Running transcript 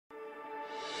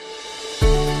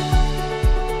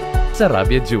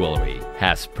Sarabia Jewelry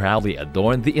has proudly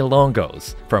adorned the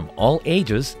Ilonggos from all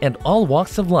ages and all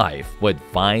walks of life with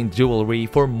fine jewelry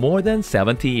for more than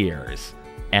 70 years.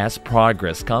 As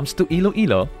progress comes to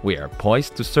Iloilo, we are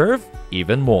poised to serve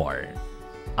even more.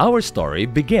 Our story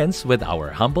begins with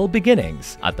our humble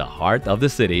beginnings at the heart of the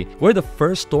city where the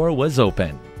first store was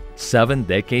opened. 7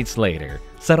 decades later,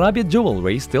 Sarabia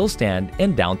Jewelry still stands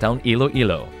in downtown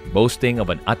Iloilo, boasting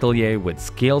of an atelier with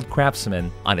skilled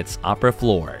craftsmen on its upper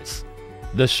floors.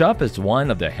 The shop is one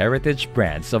of the heritage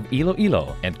brands of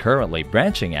Iloilo and currently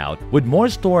branching out with more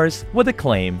stores with a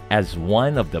claim as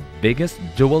one of the biggest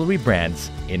jewelry brands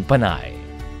in Panay.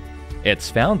 Its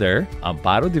founder,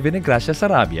 Amparo Divina Gracia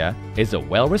Sarabia, is a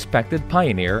well-respected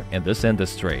pioneer in this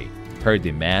industry. Her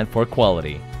demand for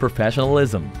quality,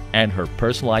 professionalism, and her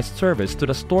personalized service to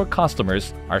the store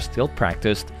customers are still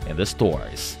practiced in the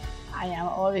stores. I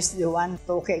am always the one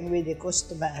talking with the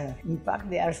customer. In fact,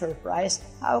 they are surprised.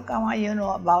 How come you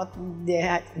know about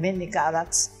the many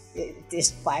carats? It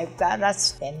is 5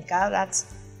 carats, 10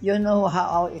 carats. You know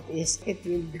how it is. It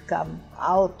will become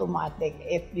automatic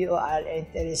if you are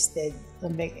interested to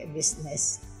make a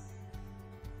business.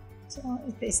 So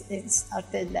it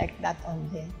started like that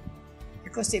only.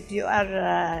 Because if you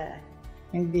are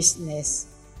in business,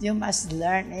 you must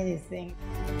learn anything.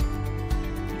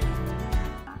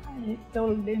 I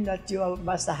told them that you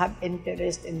must have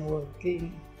interest in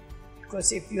working.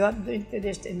 Because if you have the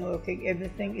interest in working,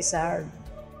 everything is hard.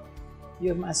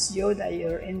 You must show that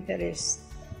your interest.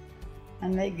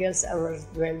 And my girls are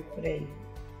well trained.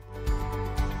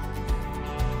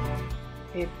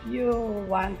 If you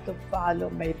want to follow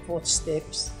my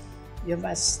footsteps, you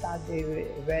must study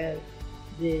well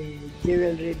the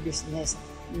jewelry business.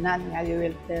 None you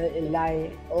will tell a lie,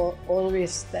 or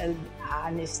always tell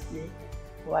honestly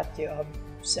what you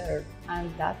observe, and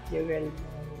that you will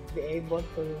be able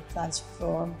to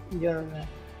transform your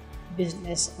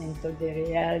business into the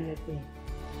reality.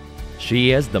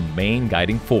 She is the main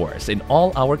guiding force in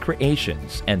all our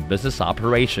creations and business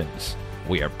operations.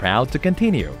 We are proud to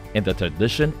continue in the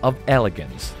tradition of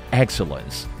elegance,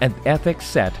 excellence, and ethics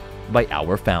set by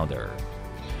our founder.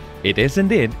 It is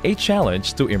indeed a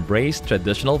challenge to embrace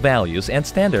traditional values and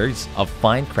standards of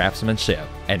fine craftsmanship,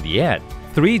 and yet,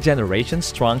 3 generations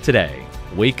strong today,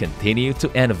 we continue to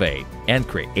innovate and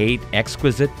create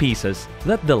exquisite pieces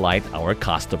that delight our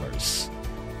customers.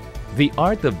 The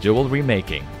art of jewelry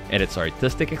making and its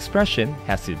artistic expression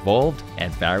has evolved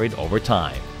and varied over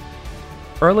time.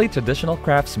 Early traditional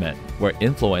craftsmen were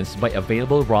influenced by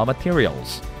available raw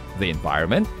materials, the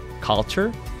environment,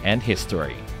 culture, and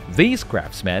history. These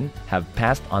craftsmen have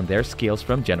passed on their skills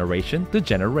from generation to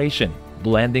generation,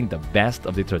 blending the best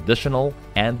of the traditional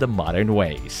and the modern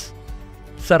ways.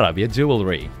 Sarabia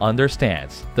Jewelry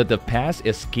understands that the past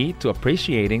is key to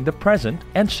appreciating the present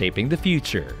and shaping the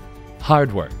future.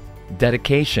 Hard work,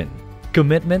 dedication,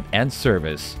 commitment, and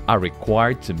service are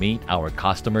required to meet our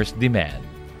customers' demand.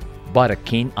 But a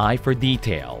keen eye for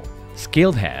detail,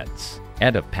 skilled hands,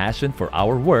 and a passion for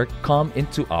our work come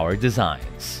into our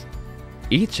designs.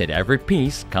 Each and every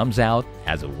piece comes out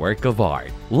as a work of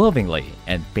art, lovingly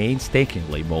and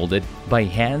painstakingly molded by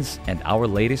hands and our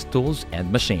latest tools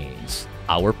and machines.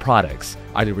 Our products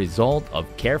are the result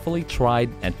of carefully tried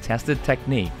and tested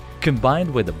technique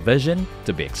combined with a vision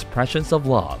to be expressions of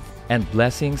love and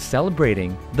blessings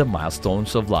celebrating the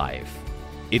milestones of life.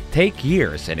 It takes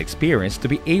years and experience to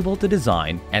be able to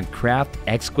design and craft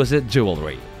exquisite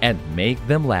jewelry and make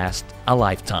them last a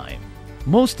lifetime.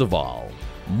 Most of all,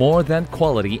 more than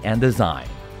quality and design,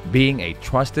 being a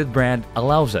trusted brand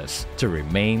allows us to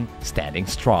remain standing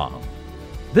strong.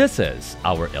 This is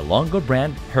our Ilonggo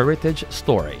brand heritage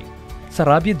story.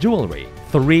 Sarabia Jewelry,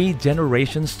 3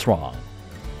 generations strong.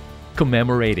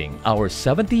 Commemorating our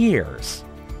 70 years.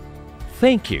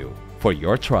 Thank you for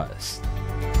your trust.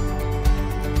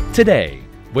 Today,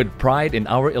 with pride in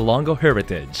our Ilonggo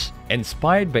heritage,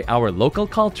 inspired by our local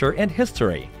culture and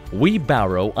history, we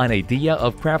borrow an idea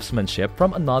of craftsmanship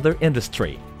from another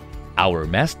industry. Our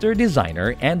master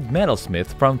designer and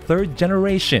metalsmith from 3rd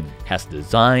generation has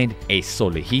designed a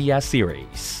Solihia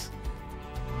series.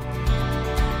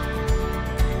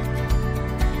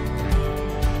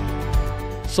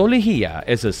 Solihia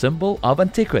is a symbol of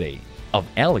antiquity, of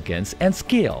elegance and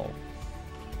skill.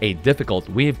 A difficult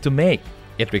weave to make,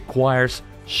 it requires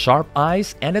sharp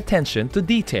eyes and attention to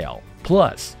detail,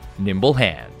 plus nimble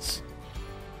hands.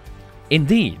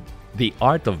 Indeed, the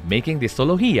art of making the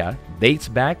Solihia dates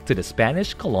back to the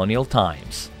Spanish colonial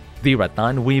times. The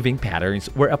rattan weaving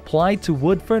patterns were applied to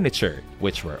wood furniture,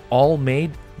 which were all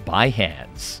made by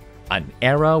hands, an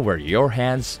era where your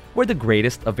hands were the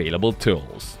greatest available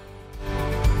tools.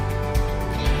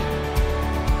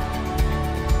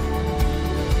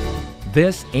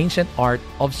 This ancient art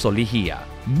of solihia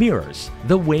mirrors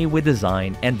the way we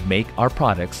design and make our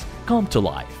products come to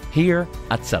life here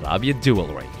at Sarabia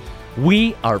Jewelry.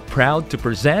 We are proud to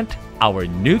present our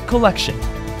new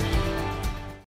collection.